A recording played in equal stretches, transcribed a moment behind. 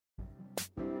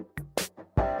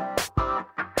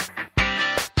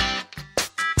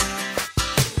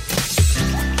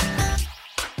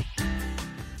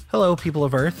Hello, people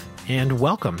of Earth, and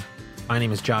welcome. My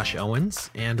name is Josh Owens,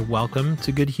 and welcome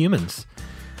to Good Humans.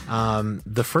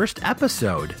 The first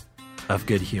episode of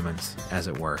Good Humans, as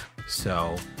it were.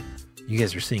 So, you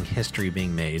guys are seeing history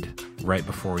being made right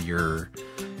before your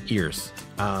ears.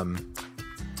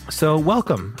 So,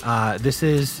 welcome. This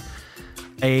is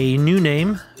a new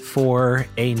name for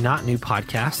a not new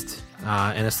podcast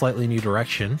and a slightly new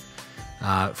direction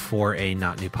for a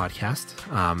not new podcast.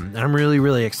 And I'm really,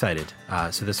 really excited.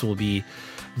 So this will be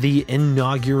the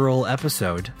inaugural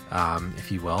episode,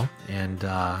 if you will. And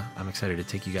I'm excited to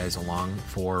take you guys along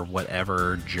for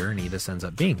whatever journey this ends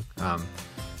up being.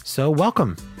 So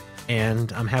welcome.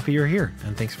 And I'm happy you're here.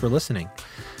 And thanks for listening.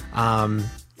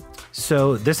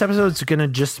 So this episode's going to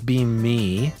just be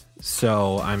me.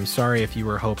 So I'm sorry if you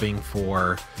were hoping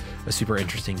for a super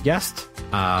interesting guest,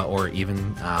 or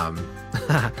even,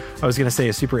 I was going to say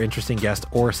a super interesting guest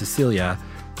or Cecilia.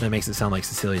 That makes it sound like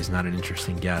Cecilia is not an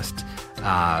interesting guest.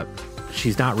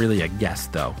 She's not really a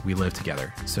guest, though. We live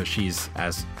together, so she's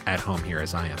as at home here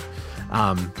as I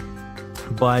am.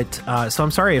 So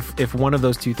I'm sorry if one of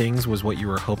those two things was what you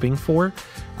were hoping for.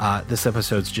 This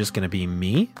episode's just going to be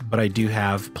me, but I do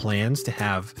have plans to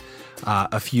have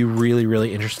a few really,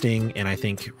 really interesting and I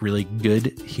think really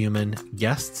good human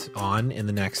guests on in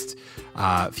the next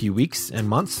few weeks and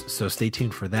months. So stay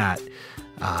tuned for that.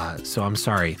 So I'm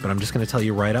sorry, but I'm just going to tell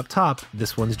you right up top,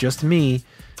 this one's just me.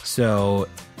 So,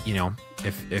 you know,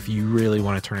 if you really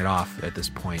want to turn it off at this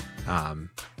point, I'm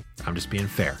just being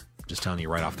fair. Just telling you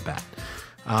right off the bat.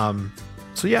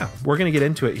 So yeah, we're going to get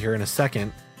into it here in a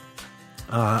second.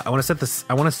 I want to set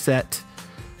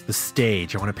the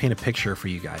stage. I want to paint a picture for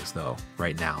you guys though,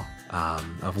 right now,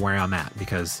 of where I'm at,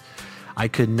 because I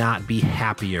could not be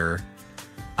happier,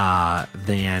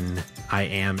 than I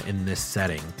am in this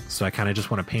setting. So I kind of just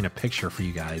want to paint a picture for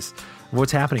you guys of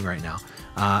what's happening right now.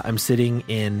 I'm sitting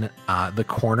in, the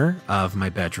corner of my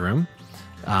bedroom,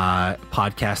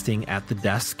 podcasting at the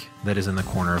desk that is in the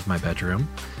corner of my bedroom.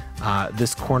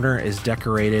 This corner is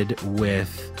decorated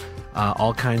with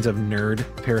all kinds of nerd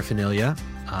paraphernalia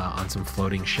on some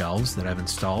floating shelves that I've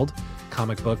installed.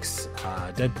 Comic books,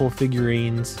 Deadpool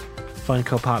figurines,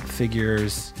 Funko Pop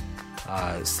figures,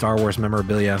 Star Wars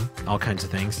memorabilia, all kinds of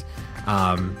things.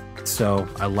 So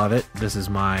I love it. This is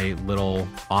my little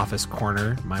office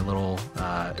corner, my little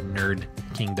nerd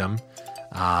kingdom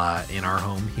in our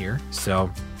home here. So,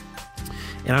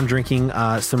 and I'm drinking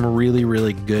some really,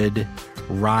 really good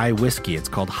rye whiskey. It's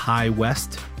called High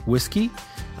West whiskey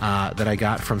that I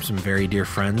got from some very dear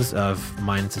friends of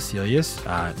mine and Cecilia's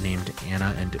named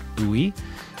Anna and Uwe.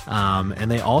 And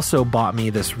they also bought me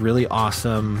this really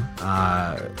awesome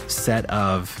set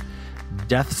of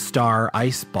Death Star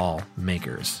ice ball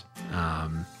makers.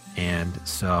 And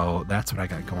so that's what I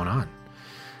got going on.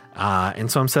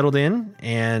 And so I'm settled in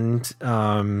and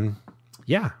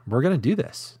yeah, we're going to do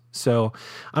this. So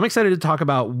I'm excited to talk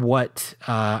about what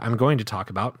I'm going to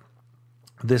talk about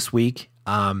this week,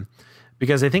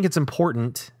 because I think it's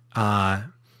important.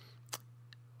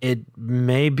 It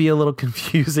may be a little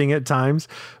confusing at times,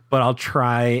 but I'll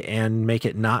try and make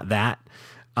it not that.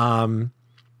 And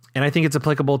I think it's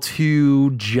applicable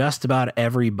to just about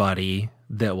everybody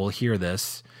that will hear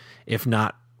this, if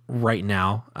not right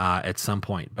now, at some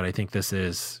point. But I think this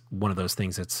is one of those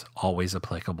things that's always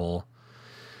applicable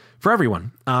for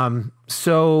everyone.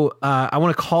 So I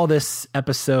want to call this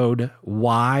episode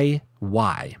Why?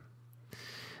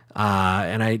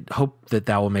 And I hope that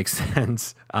will make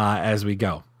sense as we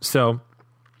go. So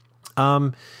I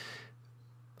want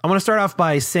to start off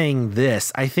by saying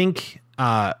this. I think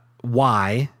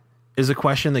why is a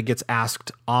question that gets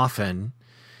asked often,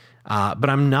 but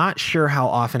I'm not sure how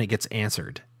often it gets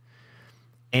answered.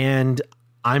 And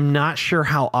I'm not sure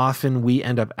how often we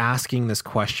end up asking this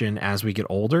question as we get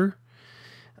older.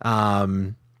 I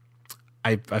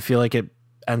feel like it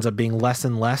ends up being less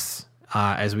and less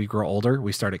as we grow older.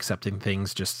 We start accepting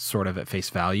things just sort of at face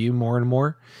value more and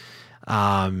more.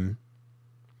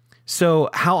 So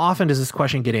how often does this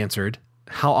question get answered?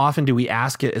 How often do we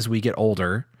ask it as we get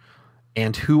older?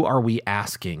 And who are we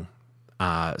asking?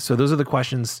 So those are the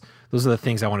questions. Those are the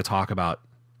things I want to talk about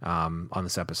on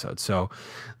this episode. So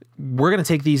we're going to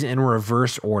take these in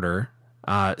reverse order.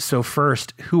 So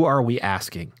first, who are we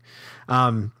asking?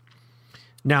 Now,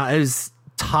 as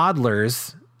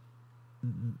toddlers,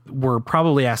 we're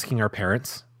probably asking our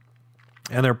parents,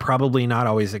 and they're probably not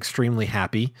always extremely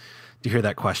happy to hear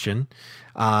that question.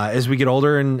 As we get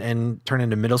older and turn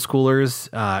into middle schoolers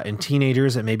and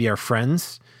teenagers, it may be our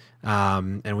friends,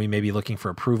 and we may be looking for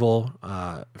approval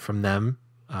from them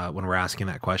when we're asking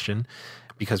that question,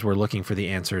 because we're looking for the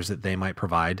answers that they might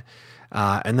provide.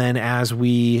 And then as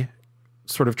we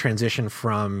sort of transition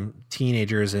from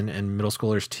teenagers and middle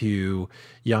schoolers to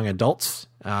young adults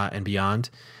and beyond,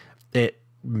 it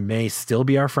may still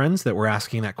be our friends that we're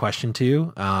asking that question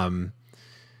to.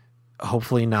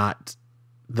 Hopefully not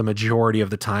the majority of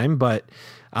the time, but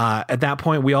at that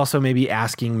point, we also may be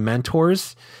asking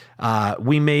mentors.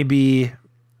 We may be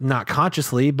not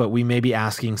consciously, but we may be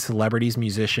asking celebrities,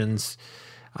 musicians.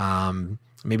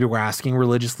 Maybe we're asking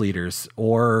religious leaders,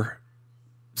 or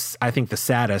I think the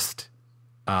saddest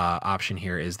option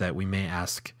here is that we may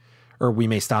ask, or we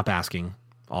may stop asking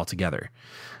altogether.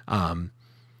 And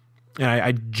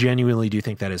I genuinely do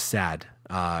think that is sad.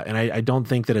 And I don't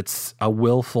think that it's a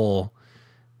willful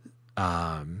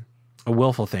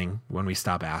thing when we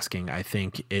stop asking. I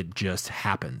think it just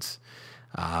happens,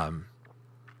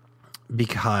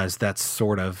 because that's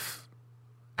sort of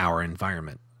our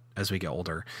environment as we get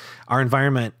older. Our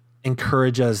environment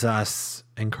encourages us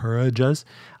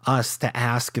to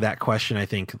ask that question, I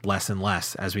think, less and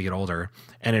less as we get older.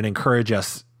 And it encourages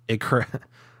us,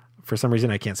 for some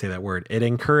reason I can't say that word. It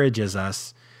encourages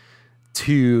us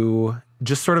to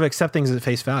just sort of accept things at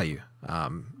face value,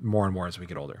 more and more as we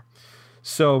get older.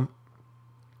 So,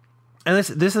 and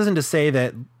this isn't to say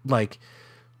that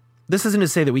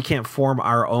we can't form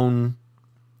our own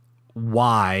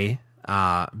why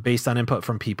based on input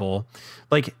from people.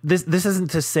 Like this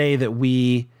isn't to say that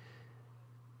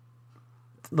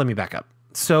let me back up.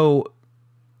 So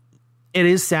it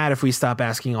is sad if we stop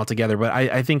asking altogether, but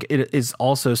I think it is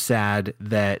also sad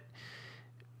that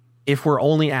if we're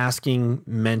only asking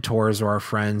mentors or our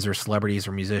friends or celebrities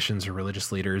or musicians or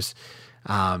religious leaders,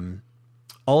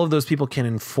 all of those people can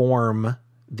inform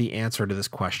the answer to this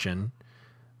question,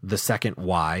 the second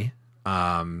why.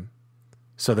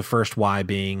 So the first why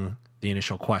being the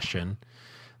initial question,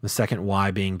 the second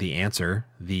why being the answer,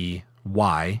 the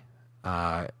why,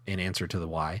 in answer to the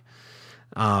why.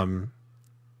 And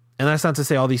that's not to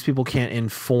say all these people can't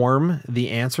inform the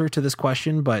answer to this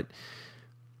question, but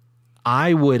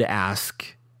I would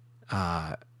ask,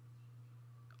 are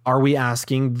we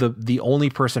asking the only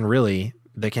person really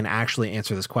that can actually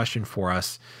answer this question for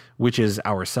us, which is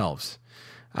ourselves?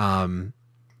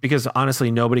 Because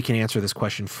honestly, nobody can answer this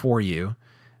question for you,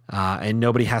 and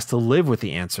nobody has to live with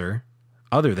the answer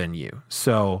other than you.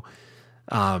 So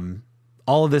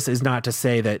all of this is not to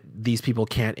say that these people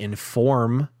can't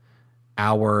inform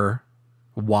our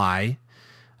why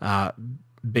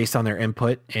based on their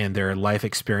input and their life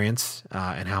experience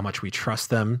and how much we trust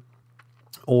them,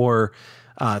 or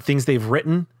things they've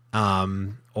written,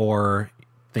 or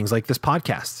things like this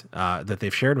podcast that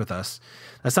they've shared with us.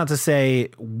 That's not to say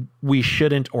we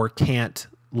shouldn't or can't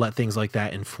let things like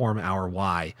that inform our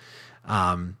why.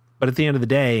 But at the end of the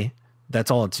day,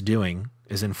 that's all it's doing,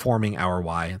 is informing our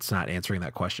why. It's not answering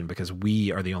that question, because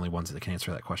we are the only ones that can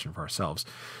answer that question for ourselves.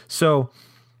 So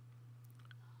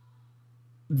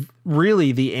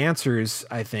really the answers,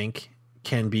 I think,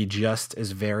 can be just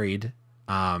as varied.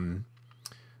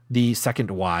 The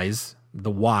second whys,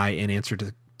 the why in answer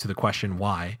to the question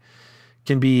why,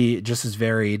 can be just as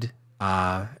varied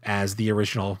as the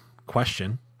original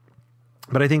question.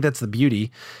 But I think that's the beauty.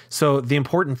 So the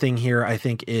important thing here, I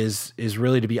think, is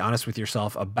really to be honest with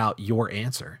yourself about your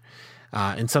answer.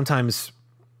 And sometimes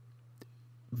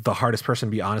the hardest person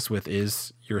to be honest with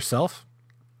is yourself.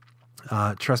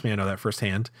 Trust me, I know that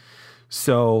firsthand.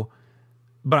 So,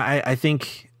 but I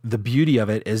think the beauty of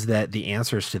it is that the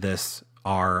answers to this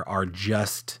are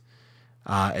just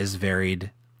as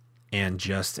varied and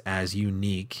just as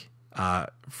unique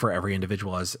for every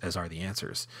individual as are the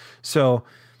answers. So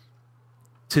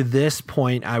to this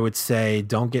point, I would say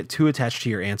don't get too attached to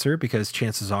your answer, because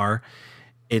chances are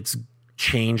it's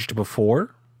changed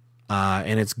before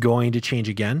and it's going to change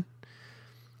again.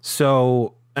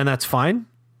 So, and that's fine.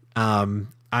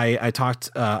 I talked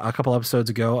a couple episodes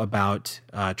ago about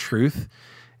truth,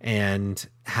 and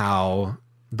how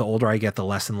the older I get, the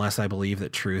less and less I believe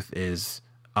that truth is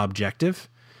objective.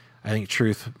 I think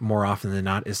truth more often than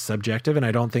not is subjective, and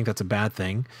I don't think that's a bad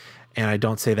thing. And I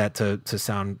don't say that to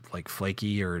sound like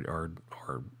flaky or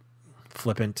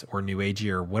flippant or new agey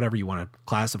or whatever you want to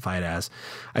classify it as.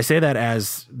 I say that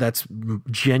as that's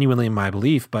genuinely my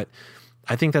belief, but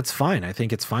I think that's fine. I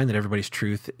think it's fine that everybody's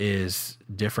truth is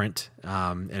different,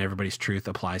 and everybody's truth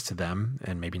applies to them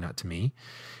and maybe not to me.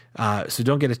 So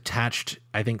don't get attached,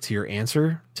 I think, to your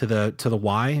answer to the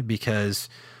why, because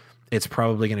it's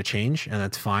probably going to change, and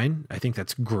that's fine. I think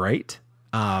that's great.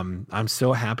 I'm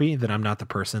so happy that I'm not the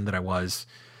person that I was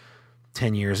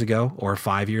 10 years ago or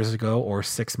 5 years ago or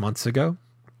 6 months ago.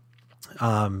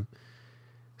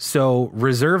 So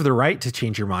reserve the right to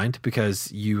change your mind,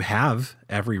 because you have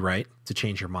every right to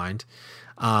change your mind.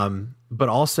 But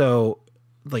also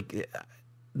like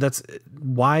that's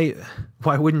why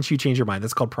wouldn't you change your mind?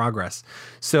 That's called progress.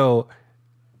 So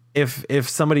if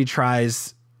somebody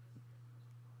tries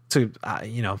to,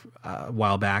 a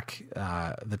while back,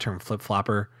 the term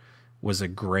flip-flopper was a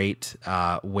great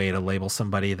way to label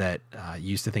somebody that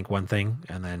used to think one thing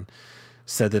and then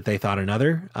said that they thought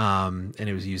another, and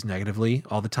it was used negatively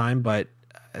all the time. But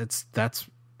that's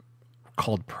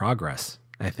called progress,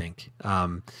 I think.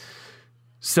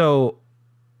 So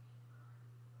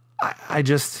I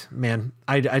just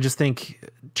think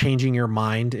changing your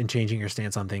mind and changing your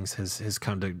stance on things has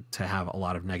come to have a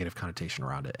lot of negative connotation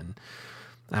around it, and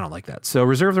I don't like that. So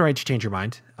reserve the right to change your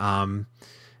mind.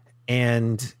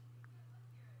 And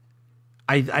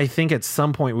I think at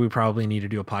some point we probably need to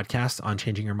do a podcast on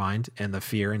changing your mind and the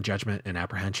fear and judgment and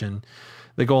apprehension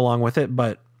that go along with it.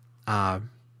 But I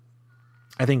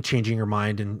think changing your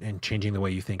mind and changing the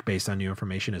way you think based on new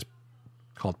information is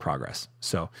called progress.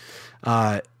 So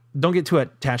don't get too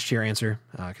attached to your answer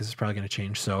because it's probably going to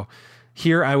change. So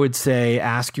here I would say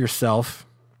ask yourself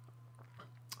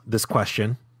this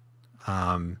question.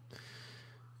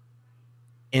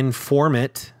 Inform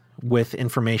it with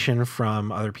information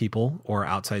from other people or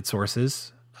outside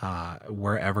sources,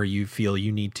 wherever you feel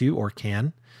you need to or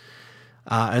can,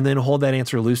 and then hold that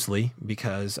answer loosely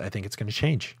because I think it's going to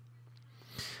change.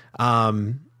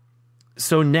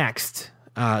 So next,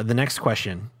 the next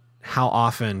question, how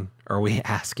often are we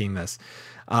asking this?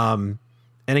 And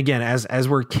again, as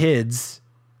we're kids,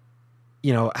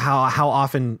 how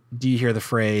often do you hear the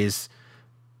phrase,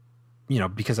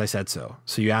 because I said so?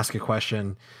 So you ask a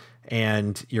question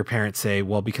and your parents say,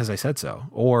 well, because I said so,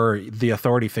 or the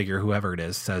authority figure, whoever it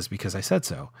is, says, because I said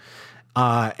so.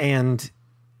 And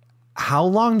how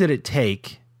long did it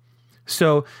take?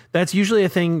 So that's usually a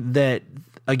thing that,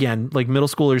 again, like middle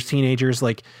schoolers, teenagers,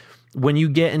 like when you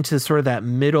get into sort of that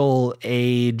middle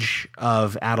age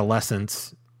of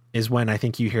adolescence is when I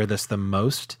think you hear this the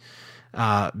most,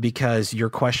 because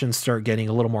your questions start getting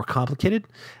a little more complicated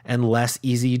and less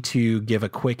easy to give a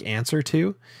quick answer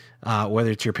to, whether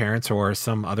it's your parents or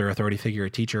some other authority figure, a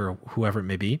teacher, or whoever it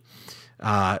may be.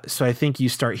 So I think you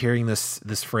start hearing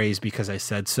this phrase, because I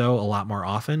said so, a lot more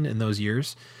often in those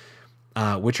years,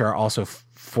 which are also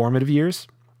formative years,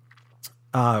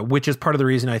 which is part of the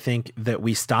reason I think that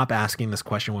we stop asking this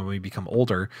question when we become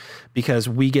older, because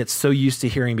we get so used to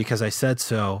hearing because I said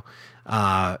so.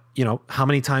 How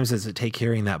many times does it take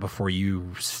hearing that before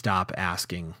you stop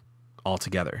asking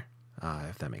altogether?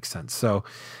 If that makes sense. So,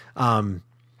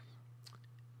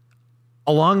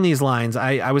 along these lines,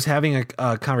 I was having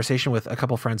a conversation with a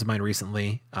couple of friends of mine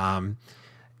recently,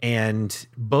 and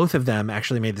both of them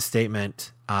actually made the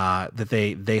statement that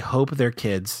they hope their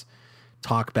kids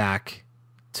talk back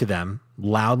to them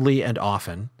loudly and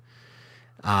often,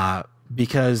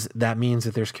 because that means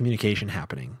that there's communication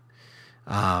happening.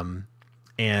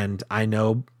 And I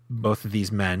know both of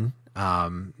these men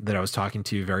that I was talking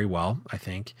to very well, I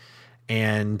think,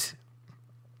 and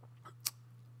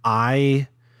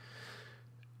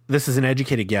this is an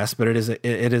educated guess, but it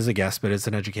is a guess, but it's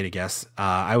an educated guess.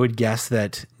 I would guess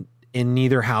that in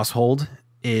neither household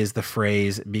is the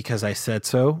phrase "because I said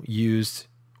so" used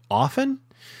often.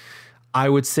 I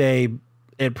would say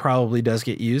it probably does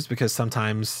get used because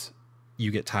sometimes you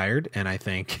get tired. And I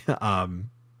think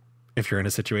if you're in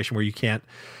a situation where you can't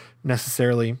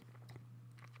necessarily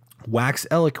wax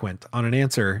eloquent on an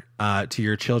answer to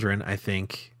your children, I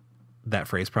think that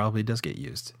phrase probably does get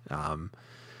used.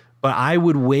 But I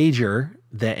would wager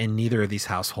that in neither of these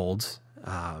households,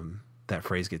 that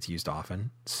phrase gets used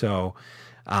often. So,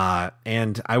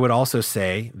 and I would also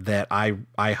say that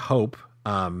I hope,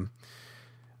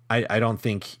 I don't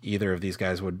think either of these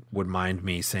guys would mind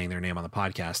me saying their name on the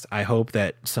podcast. I hope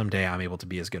that someday I'm able to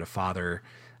be as good a father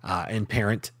and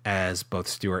parent as both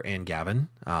Stuart and Gavin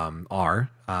are,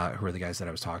 who are the guys that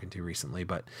I was talking to recently.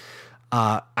 But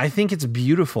I think it's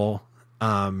beautiful.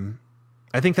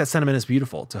 I think that sentiment is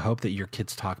beautiful, to hope that your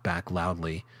kids talk back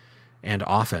loudly and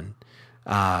often,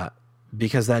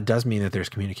 because that does mean that there's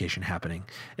communication happening.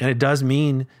 And it does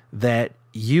mean that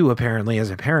you, apparently, as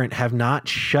a parent, have not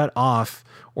shut off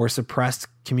or suppressed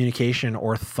communication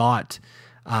or thought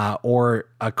or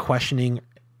a questioning,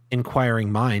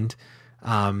 inquiring mind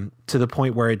to the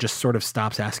point where it just sort of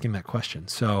stops asking that question.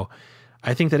 So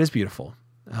I think that is beautiful.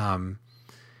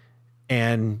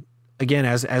 And again,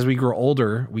 as we grow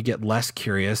older, we get less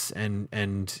curious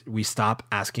and we stop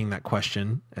asking that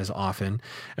question as often.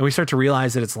 And we start to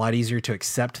realize that it's a lot easier to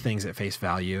accept things at face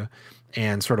value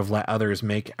and sort of let others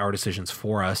make our decisions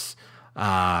for us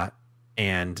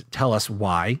and tell us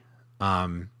why.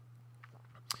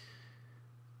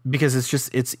 because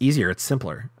it's easier, it's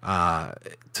simpler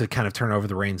to kind of turn over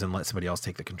the reins and let somebody else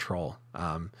take the control.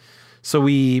 So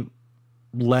we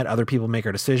let other people make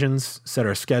our decisions, set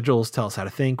our schedules, tell us how to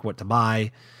think, what to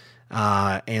buy.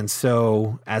 And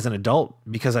so as an adult,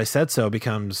 because I said so,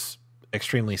 becomes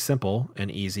extremely simple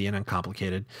and easy and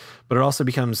uncomplicated, but it also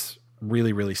becomes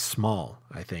really, really small,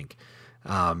 I think.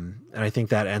 And I think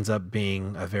that ends up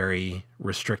being a very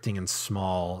restricting and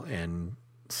small and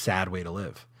sad way to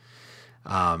live.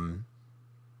 And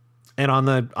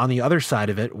on the other side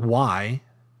of it, why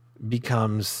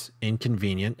becomes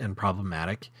inconvenient and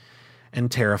problematic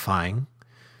and terrifying.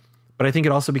 But I think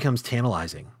it also becomes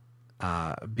tantalizing,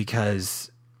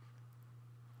 because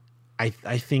I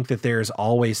think that there's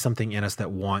always something in us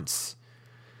that wants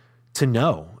to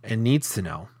know and needs to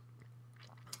know.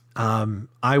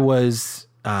 I was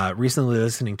recently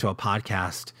listening to a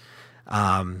podcast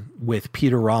with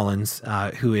Peter Rollins,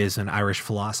 who is an Irish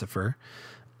philosopher,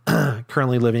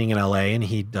 currently living in LA, and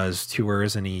he does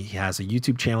tours, and he has a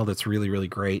YouTube channel that's really, really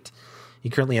great. He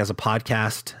currently has a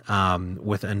podcast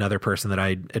with another person that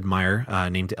I admire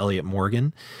named Elliot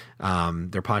Morgan.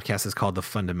 Their podcast is called The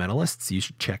Fundamentalists. You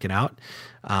should check it out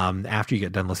after you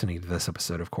get done listening to this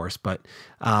episode, of course. But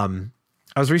I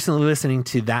was recently listening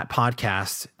to that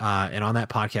podcast, and on that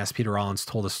podcast, Peter Rollins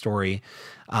told a story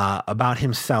about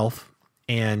himself.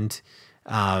 And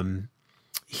when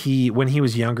he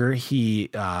was younger, he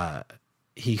often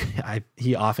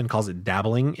calls it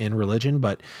dabbling in religion,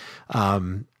 but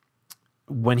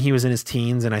when he was in his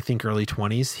teens and I think early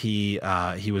 20s,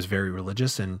 he was very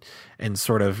religious and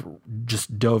sort of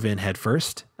just dove in head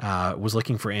first, was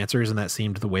looking for answers, and that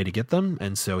seemed the way to get them.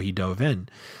 And so he dove in.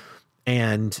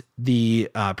 And the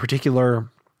particular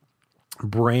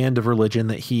brand of religion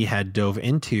that he had dove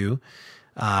into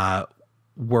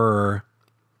were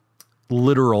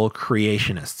literal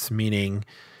creationists, meaning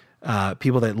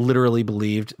people that literally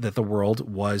believed that the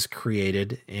world was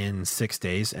created in 6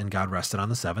 days and God rested on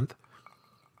the seventh.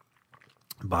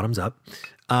 Bottoms up.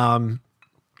 And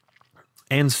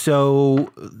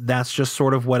so that's just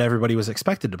sort of what everybody was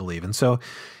expected to believe. And so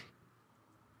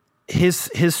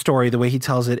his story, the way he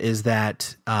tells it, is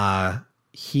that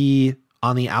he,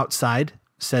 on the outside,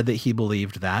 said that he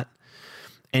believed that.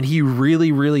 And he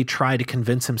really, really tried to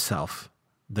convince himself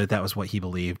that that was what he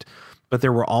believed. But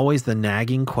there were always the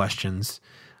nagging questions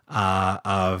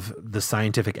of the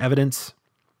scientific evidence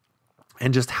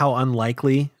and just how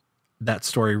unlikely that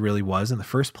story really was in the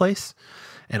first place.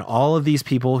 And all of these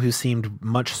people who seemed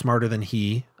much smarter than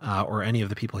he or any of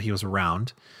the people he was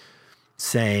around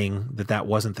saying that that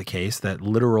wasn't the case, that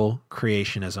literal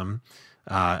creationism,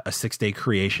 a 6-day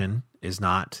creation is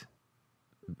not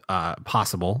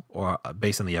possible or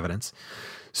based on the evidence.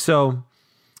 So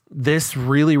this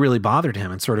really, really bothered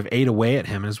him and sort of ate away at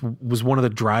him, and was one of the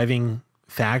driving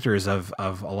factors of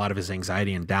a lot of his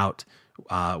anxiety and doubt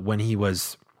when he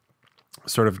was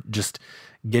sort of just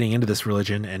getting into this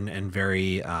religion and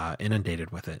very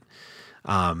inundated with it.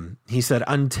 He said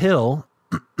until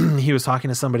he was talking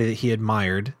to somebody that he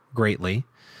admired greatly,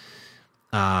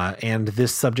 and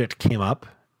this subject came up,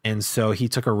 and so he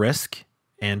took a risk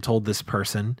and told this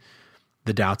person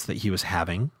the doubts that he was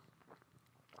having.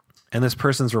 And this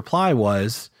person's reply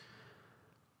was,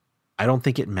 "I don't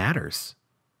think it matters."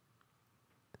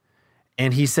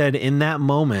 And he said in that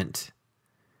moment,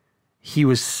 he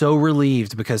was so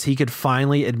relieved because he could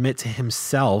finally admit to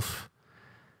himself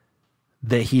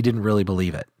that he didn't really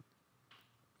believe it.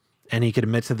 And he could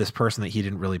admit to this person that he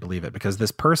didn't really believe it, because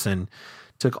this person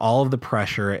took all of the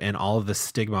pressure and all of the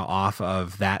stigma off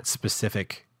of that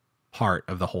specific part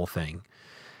of the whole thing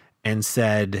and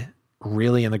said,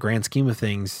 really, in the grand scheme of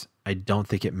things, I don't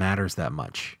think it matters that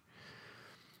much.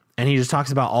 And he just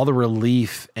talks about all the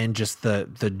relief and just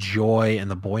the joy and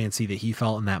the buoyancy that he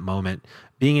felt in that moment,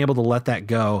 being able to let that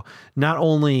go, not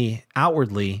only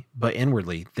outwardly, but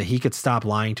inwardly, that he could stop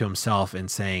lying to himself and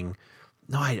saying,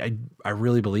 no, I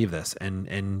really believe this,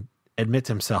 and admit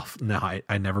to himself, no,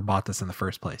 I never bought this in the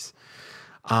first place.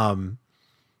 And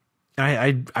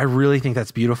I really think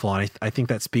that's beautiful. And I think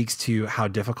that speaks to how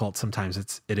difficult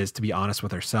sometimes it is to be honest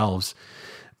with ourselves,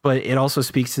 but it also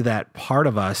speaks to that part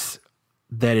of us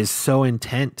that is so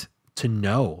intent to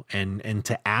know and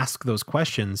to ask those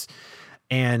questions.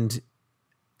 And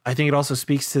I think it also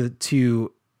speaks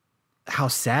to how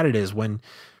sad it is when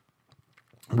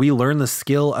we learn the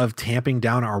skill of tamping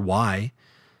down our why.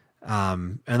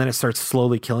 And then it starts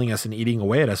slowly killing us and eating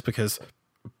away at us, because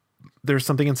there's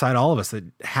something inside all of us that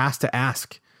has to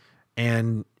ask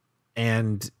and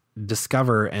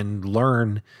discover and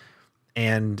learn.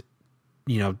 And,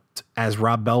 as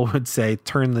Rob Bell would say,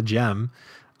 turn the gem,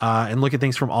 and look at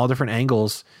things from all different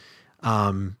angles,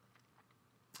 And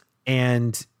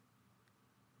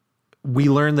we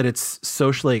learn that it's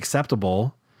socially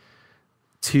acceptable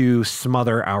to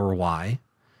smother our why.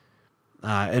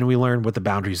 And we learn what the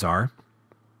boundaries are.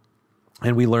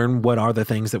 And we learn what are the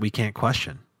things that we can't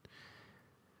question.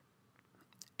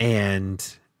 And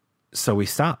so we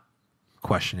stop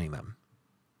questioning them.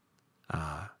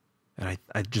 And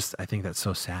I think that's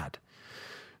so sad.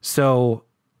 So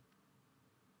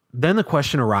then the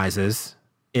question arises,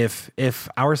 if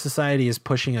our society is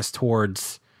pushing us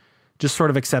towards just sort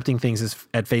of accepting things as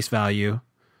at face value,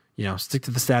 stick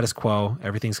to the status quo,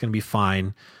 everything's going to be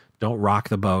fine, don't rock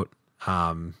the boat,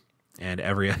 and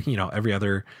every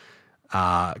other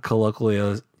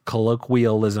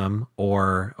colloquialism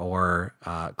or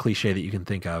cliche that you can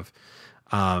think of.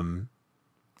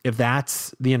 If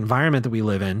that's the environment that we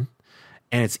live in,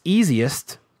 and it's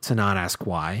easiest to not ask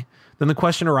why, then the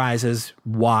question arises,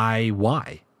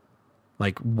 why?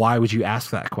 Like, why would you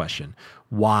ask that question?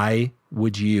 Why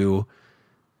would you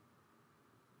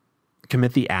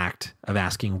commit the act of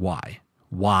asking why?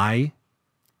 Why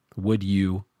would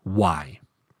you? Why?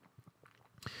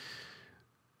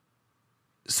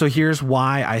 So here's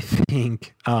why I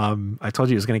think, I told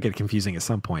you it was going to get confusing at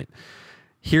some point.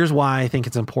 Here's why I think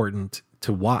it's important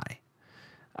to why.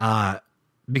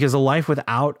 Because a life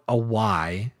without a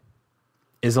why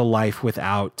is a life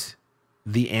without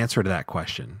the answer to that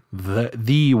question,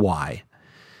 the why.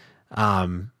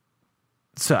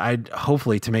 So I'd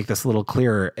hopefully, to make this a little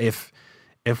clearer, if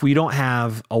we don't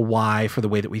have a why for the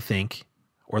way that we think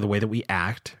or the way that we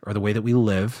act or the way that we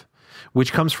live,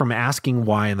 which comes from asking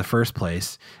why in the first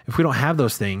place, if we don't have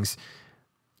those things,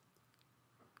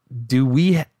 do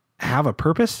we have a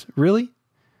purpose, really?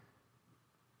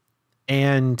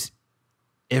 And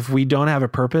if we don't have a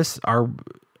purpose,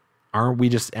 aren't we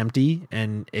just empty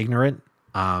and ignorant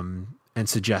and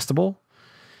suggestible?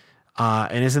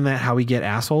 And isn't that how we get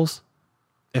assholes,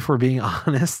 if we're being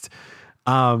honest?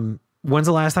 When's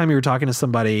the last time you were talking to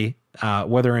somebody,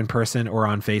 whether in person or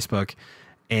on Facebook,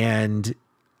 and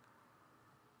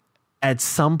at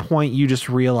some point you just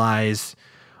realize,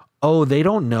 oh, they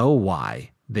don't know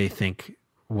why they think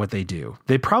what they do.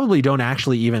 They probably don't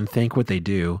actually even think what they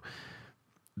do.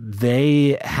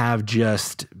 They have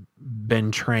just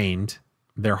been trained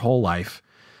their whole life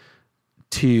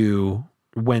to,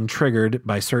 when triggered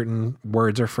by certain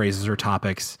words or phrases or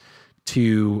topics,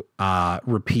 to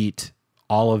repeat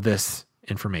all of this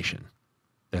information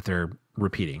that they're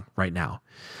repeating right now.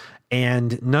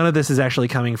 And none of this is actually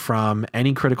coming from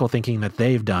any critical thinking that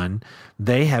they've done.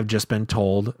 They have just been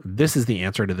told, this is the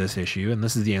answer to this issue, and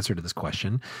this is the answer to this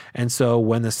question. And so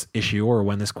when this issue or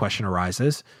when this question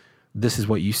arises, this is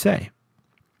what you say.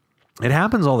 It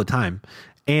happens all the time.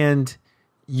 And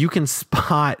you can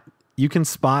spot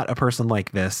a person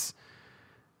like this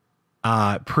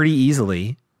pretty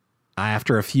easily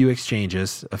after a few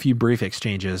brief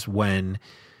exchanges, when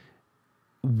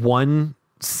one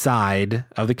side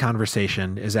of the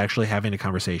conversation is actually having a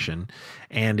conversation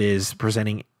and is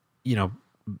presenting,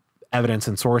 evidence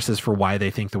and sources for why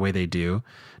they think the way they do,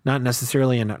 not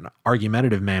necessarily in an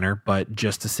argumentative manner, but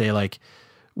just to say, like,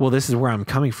 well, this is where I'm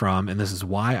coming from and this is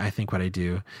why I think what I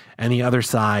do. And the other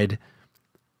side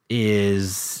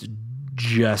is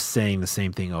just saying the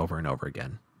same thing over and over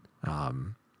again.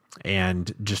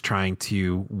 And just trying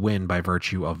to win by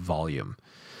virtue of volume.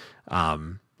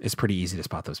 It's pretty easy to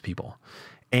spot those people.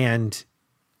 And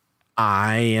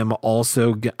I'm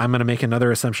going to make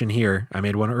another assumption here. I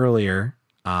made one earlier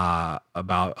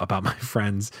about my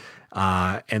friends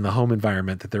and the home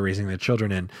environment that they're raising their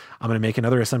children in. I'm going to make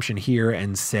another assumption here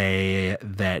and say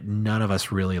that none of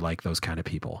us really like those kind of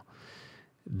people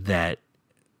that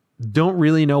don't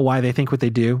really know why they think what they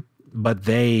do, but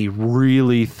they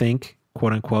really think,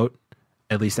 quote unquote,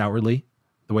 at least outwardly,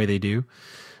 the way they do.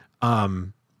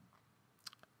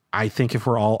 I think if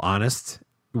we're all honest,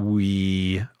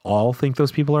 we all think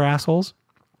those people are assholes.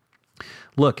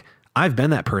 Look, I've been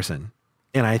that person.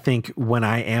 And I think when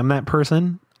I am that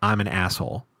person, I'm an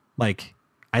asshole. Like,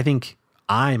 I think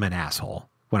I'm an asshole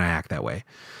when I act that way.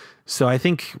 So I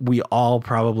think we all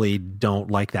probably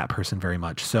don't like that person very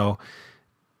much. So,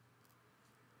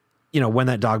 when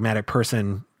that dogmatic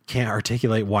person can't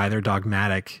articulate why they're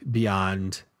dogmatic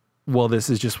beyond, well, this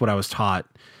is just what I was taught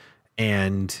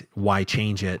and why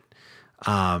change it?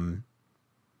 That's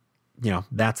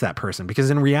that person. Because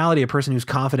in reality, a person who's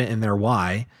confident in their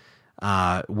why,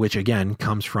 which again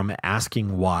comes from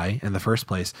asking why in the first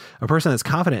place, a person that's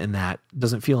confident in that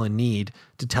doesn't feel a need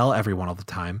to tell everyone all the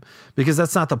time, because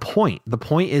that's not the point. The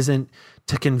point isn't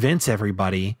to convince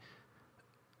everybody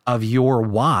of your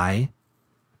why,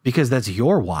 because that's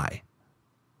your why.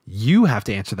 You have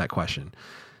to answer that question.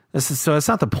 So it's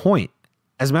not the point.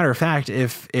 As a matter of fact,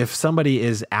 if somebody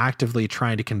is actively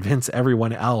trying to convince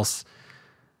everyone else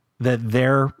that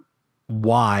their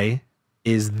why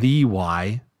is the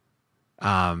why,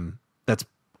 that's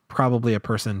probably a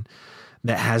person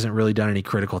that hasn't really done any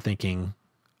critical thinking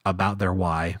about their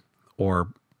why, or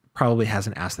probably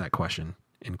hasn't asked that question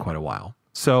in quite a while.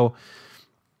 So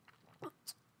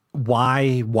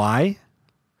why?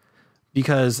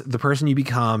 Because the person you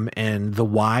become and the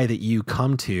why that you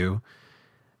come to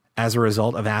as a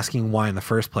result of asking why in the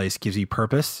first place gives you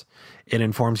purpose. It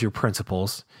informs your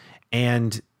principles.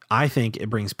 And I think it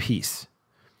brings peace,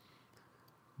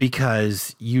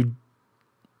 because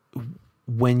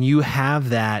when you have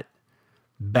that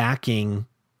backing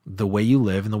the way you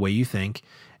live and the way you think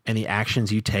and the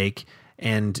actions you take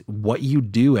and what you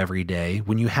do every day,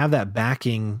 when you have that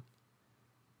backing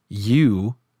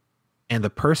you and the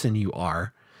person you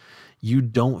are, you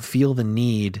don't feel the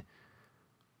need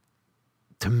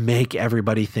to make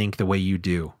everybody think the way you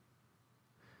do.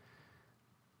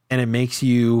 And it makes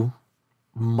you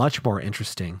much more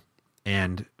interesting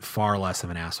and far less of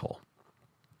an asshole.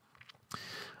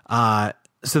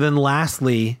 So then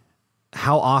lastly,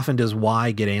 how often does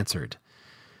why get answered?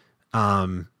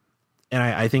 And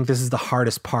I think this is the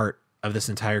hardest part of this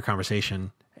entire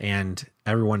conversation, and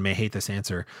everyone may hate this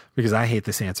answer because I hate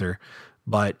this answer,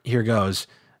 but here goes.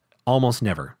 Almost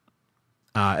never.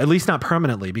 At least not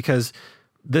permanently, because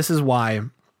this is why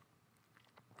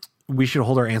we should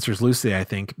hold our answers loosely, I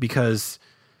think, because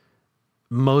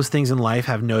most things in life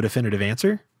have no definitive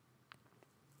answer.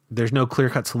 There's no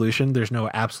clear-cut solution. There's no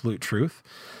absolute truth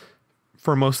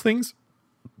for most things.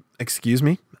 Excuse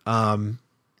me.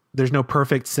 There's no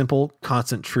perfect, simple,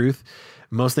 constant truth.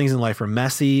 Most things in life are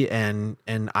messy, and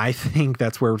I think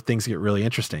that's where things get really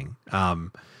interesting.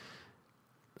 So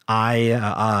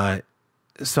I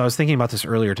was thinking about this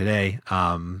earlier today.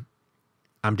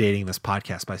 I'm dating this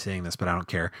podcast by saying this, but I don't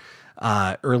care.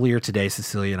 Earlier today,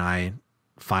 Cecilia and I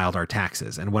filed our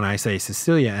taxes. And when I say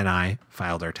Cecilia and I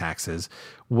filed our taxes,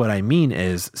 what I mean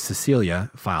is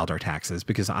Cecilia filed our taxes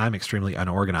because I'm extremely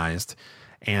unorganized,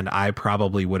 and I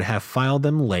probably would have filed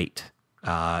them late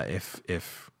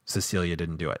if Cecilia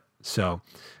didn't do it. So,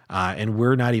 and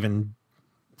we're not even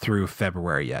through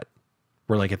February yet.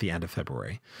 We're like at the end of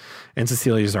February, and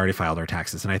Cecilia's already filed our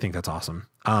taxes, and I think that's awesome.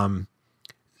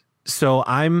 So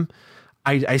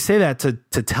I say that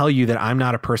to tell you that I'm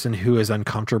not a person who is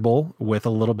uncomfortable with a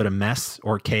little bit of mess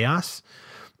or chaos.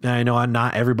 And I know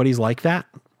not everybody's like that.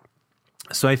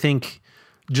 So I think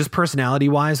just personality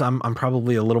wise, I'm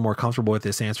probably a little more comfortable with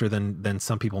this answer than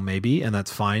some people may be, and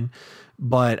that's fine.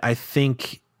 But I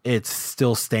think it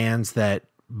still stands that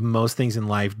most things in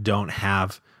life don't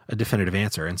have a definitive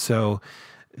answer. And so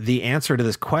the answer to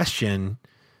this question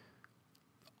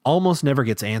almost never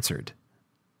gets answered.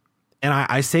 And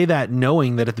I say that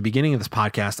knowing that at the beginning of this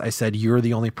podcast, I said, you're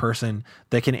the only person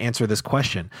that can answer this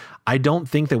question. I don't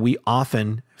think that we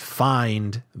often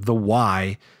find the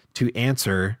why to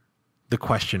answer the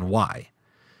question why.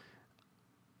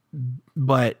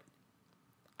 But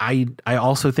I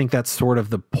also think that's sort of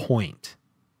the point.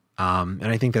 And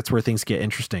I think that's where things get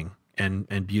interesting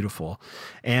and beautiful.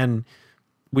 And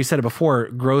we said it before,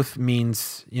 growth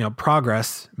means,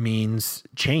 progress means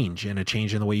change, and a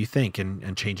change in the way you think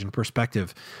and change in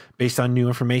perspective based on new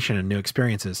information and new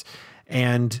experiences.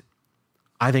 And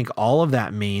I think all of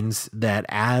that means that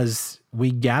as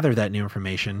we gather that new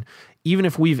information, even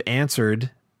if we've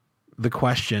answered the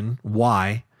question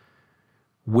why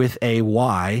with a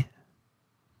why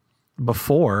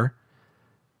before,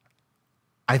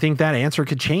 I think that answer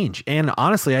could change. And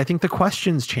honestly, I think the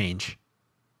questions change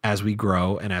as we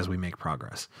grow and as we make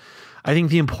progress. I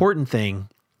think the important thing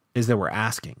is that we're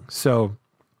asking. So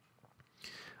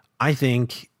I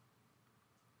think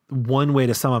one way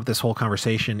to sum up this whole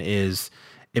conversation is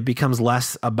it becomes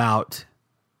less about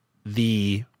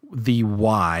the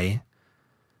why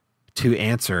to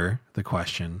answer the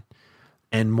question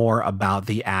and more about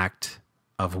the act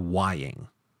of whying,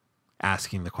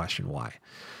 asking the question why.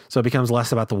 So it becomes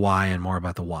less about the why and more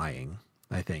about the whying,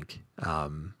 I think,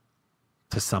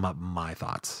 to sum up my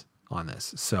thoughts on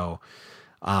this. So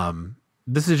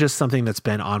this is just something that's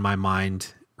been on my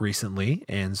mind recently.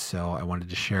 And so I wanted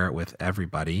to share it with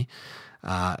everybody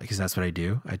because that's what I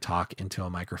do. I talk into a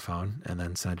microphone and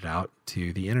then send it out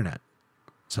to the internet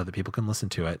so that people can listen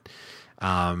to it.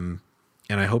 And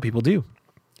I hope people do.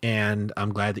 And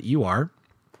I'm glad that you are.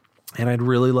 And I'd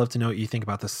really love to know what you think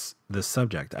about this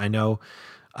subject. I know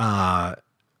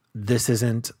this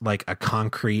isn't like a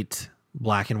concrete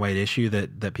black and white issue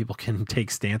that people can take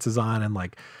stances on and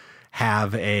like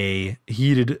have a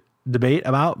heated debate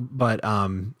about, but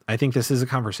I think this is a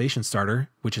conversation starter,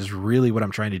 which is really what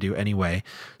I'm trying to do anyway.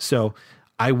 So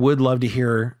I would love to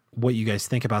hear what you guys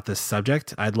think about this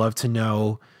subject. I'd love to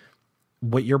know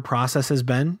what your process has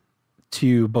been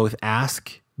to both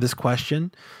ask this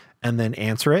question and then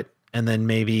answer it, and then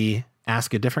maybe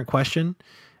ask a different question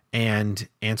and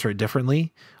answer it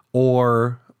differently,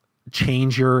 or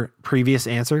change your previous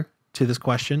answer to this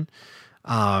question.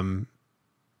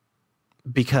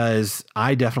 Because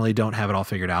I definitely don't have it all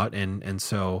figured out. And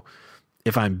so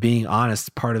if I'm being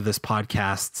honest, part of this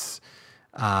podcast's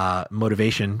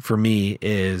motivation for me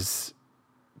is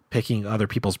picking other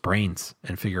people's brains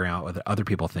and figuring out what other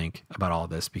people think about all of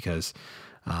this, because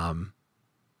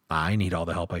I need all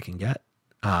the help I can get.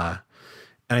 And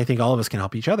I think all of us can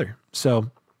help each other.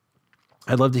 So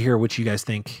I'd love to hear what you guys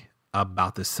think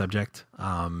about this subject,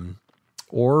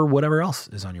 or whatever else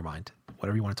is on your mind,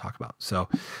 whatever you want to talk about. So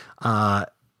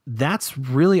that's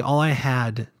really all I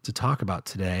had to talk about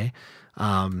today.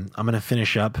 I'm going to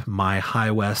finish up my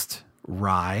High West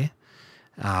Rye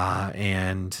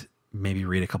and maybe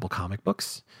read a couple comic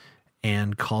books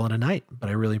and call it a night. But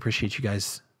I really appreciate you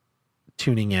guys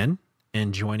tuning in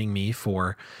and joining me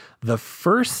for the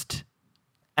first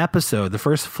episode, the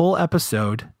first full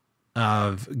episode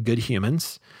of Good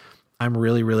Humans. I'm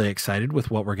really, really excited with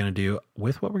what we're going to do,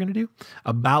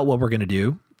 about what we're going to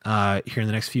do here in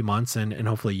the next few months and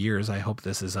hopefully years. I hope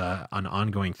this is an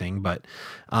ongoing thing, but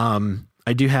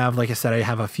I do have, like I said, I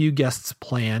have a few guests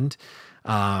planned.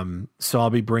 So I'll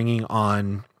be bringing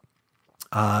on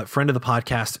friend of the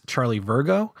podcast, Charlie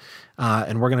Virgo,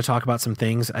 and we're going to talk about some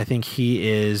things. I think he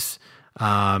is,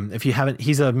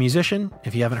 he's a musician.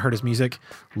 If you haven't heard his music,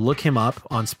 look him up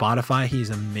on Spotify. He's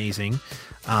amazing.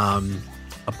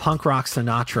 A punk rock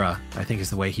Sinatra, I think,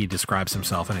 is the way he describes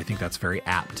himself, and I think that's very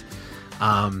apt.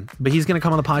 But he's going to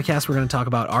come on the podcast. We're going to talk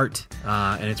about art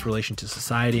and its relation to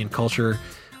society and culture,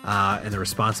 and the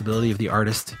responsibility of the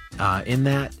artist in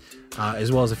that,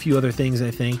 as well as a few other things. I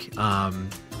think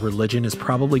religion is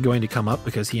probably going to come up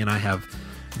because he and I have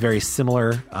very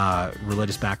similar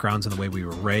religious backgrounds in the way we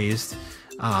were raised.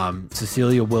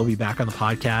 Cecilia will be back on the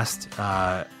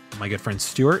podcast. My good friend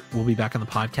Stuart will be back on the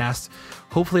podcast.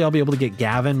 Hopefully I'll be able to get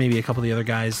Gavin, maybe a couple of the other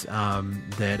guys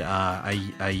that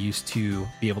I used to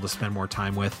be able to spend more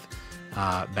time with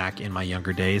back in my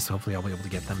younger days. Hopefully I'll be able to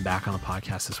get them back on the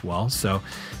podcast as well. So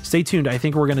stay tuned. I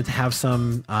think we're going to have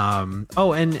some,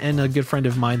 and a good friend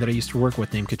of mine that I used to work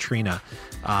with named Katrina,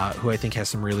 who I think has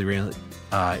some really, really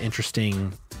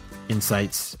interesting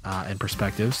insights and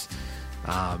perspectives.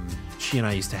 She and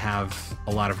I used to have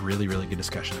a lot of really, really good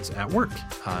discussions at work.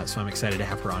 So I'm excited to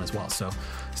have her on as well. So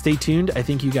stay tuned. I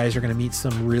think you guys are going to meet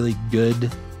some really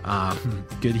good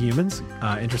humans,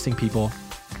 interesting people,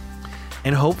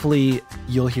 and hopefully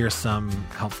you'll hear some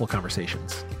helpful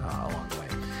conversations along the way.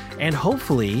 And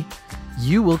hopefully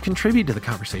you will contribute to the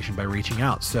conversation by reaching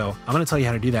out. So I'm going to tell you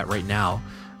how to do that right now,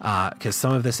 because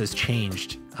some of this has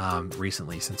changed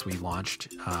recently since we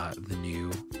launched the new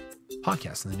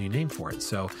podcast and the new name for it.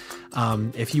 So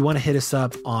if you want to hit us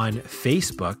up on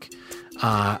Facebook,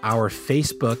 our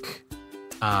Facebook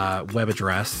web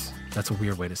address, that's a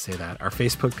weird way to say that. Our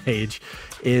Facebook page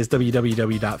is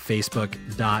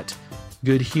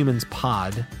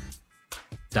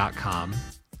www.facebook.goodhumanspod.com.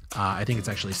 I think it's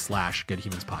actually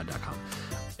 /goodhumanspod.com.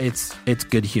 It's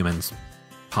Good Humans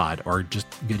Pod, or just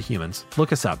Good Humans.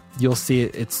 Look us up. You'll see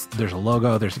it. There's a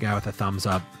logo. There's a guy with a thumbs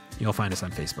up. You'll find us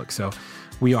on Facebook. So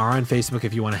we are on Facebook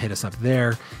if you want to hit us up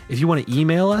there. If you want to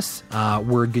email us,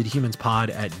 we're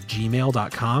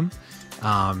goodhumanspod@gmail.com.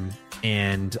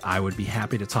 And I would be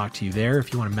happy to talk to you there.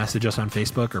 If you want to message us on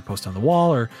Facebook or post on the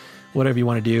wall or whatever you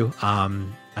want to do.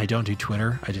 I don't do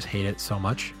Twitter. I just hate it so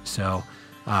much. So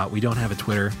we don't have a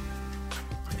Twitter.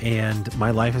 And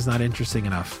my life is not interesting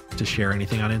enough to share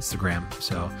anything on Instagram.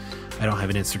 So I don't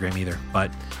have an Instagram either. But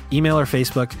email or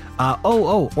Facebook.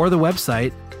 Or the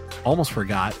website. Almost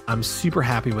forgot. I'm super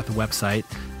happy with the website.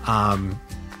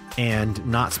 And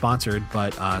not sponsored,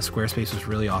 but Squarespace was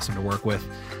really awesome to work with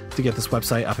to get this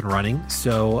website up and running.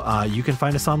 So you can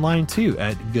find us online too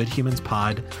at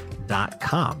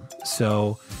goodhumanspod.com.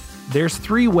 So there's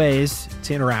 3 ways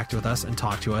to interact with us and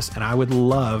talk to us. And I would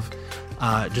love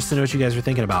just to know what you guys are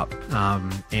thinking about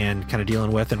and kind of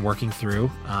dealing with and working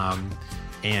through.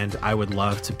 And I would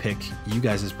love to pick you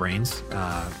guys' brains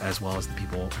as well as the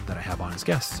people that I have on as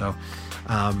guests. So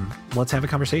let's have a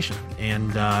conversation.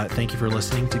 And thank you for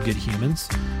listening to Good Humans.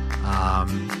 I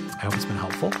hope it's been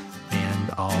helpful.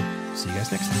 And I'll see you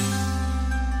guys next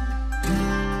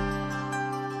time.